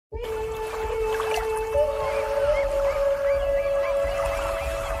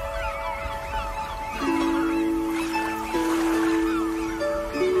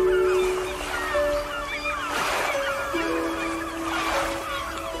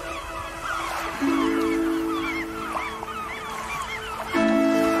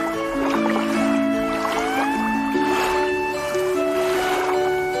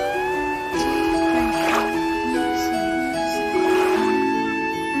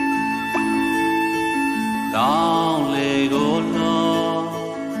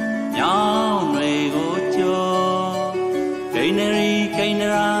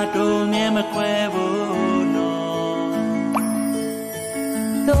都面没快不孬。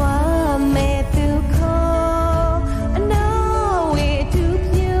多没都可，那为都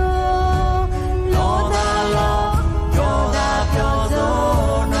飘，老大老，飘大飘走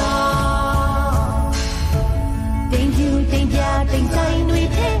呢。定住定家定在内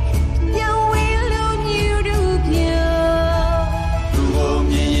贴，要为了你都飘。如果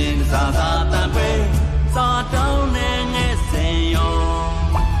面迎啥啥单位，啥都能爱谁哟。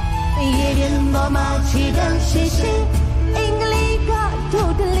夜店妈妈气得谢谢，应该离开头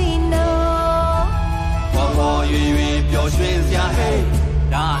的里呢。花花月月飘雪下黑，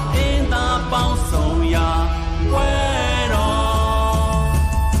大天大帮手呀，喂咯。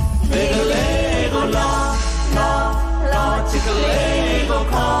那个那个啦啦啦，这个那个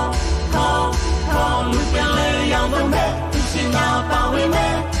靠靠靠，路边那样的美，一起拿把位美，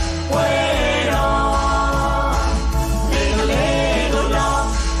喂咯。那个那个啦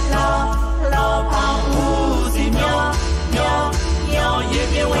啦啦，旁无几秒秒秒，也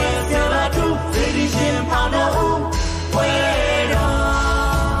别为了蜡烛，嘴里先跑的舞，喂咯。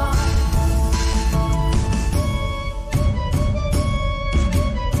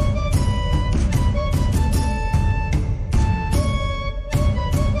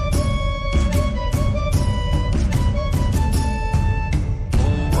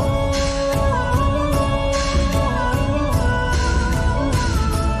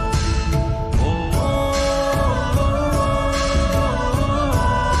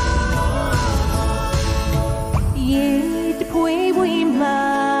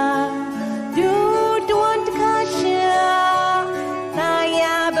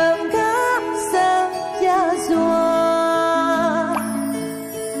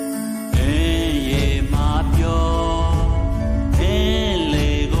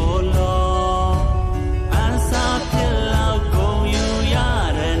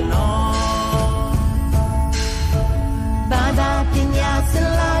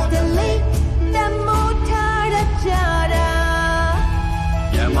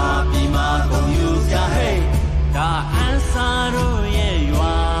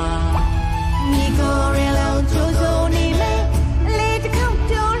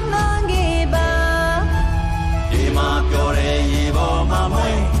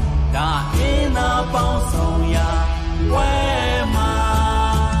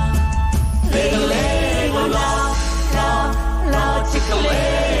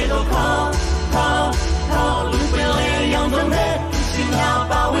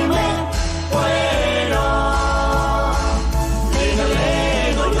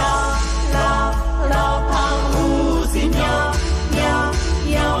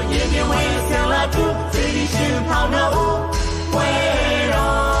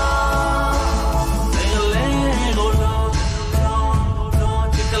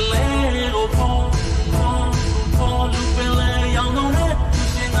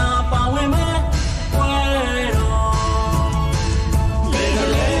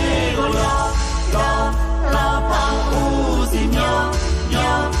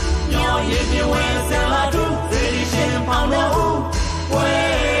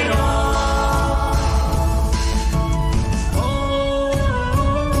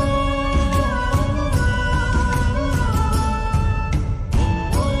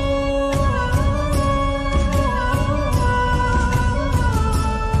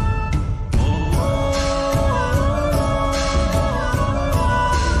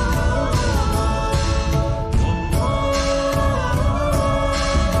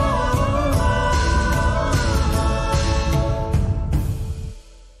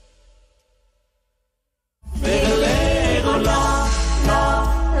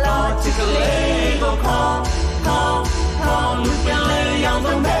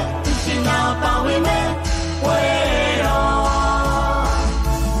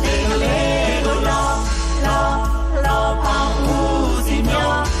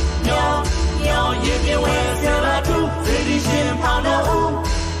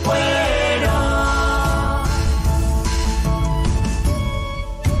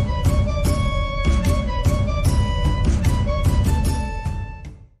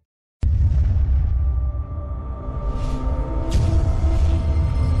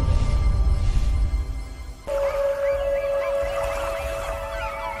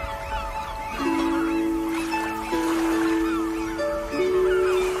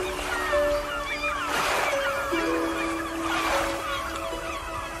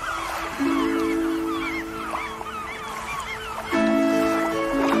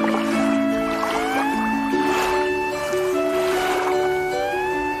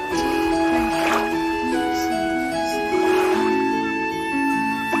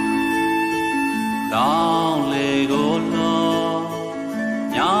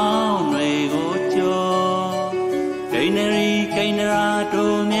ကိန်းရာ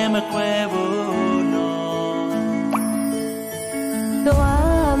တို့မြဲမခွဲဘူးနော်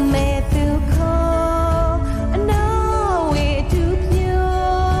သွားမဲ့သူခေါ်အနာဝေသူပြို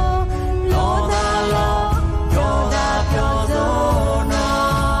လောသာလောပြောတာပြောစိုး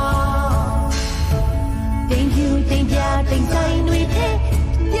နော်တင်ပြတင်ပြတင်ဆိုင်တွေတဲ့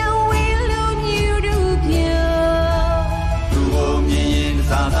ပြောင်းဝေးလို့မြူတို့ပြိုသူ့ကိုမြင်ရင်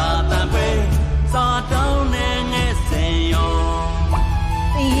သာသာတန်ပဲစာတောင်းနေငဲ့စင်ရော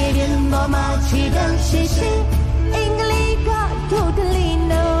ရေရင်ပေါ်မှာချီတန်းရှိရှိအင်္ဂလိပ်ကထိုးတလီ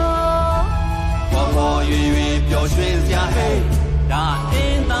နော်ပေါ်ပေါ်ရွေရွေပျော်ရွှင်စရာဟဲ့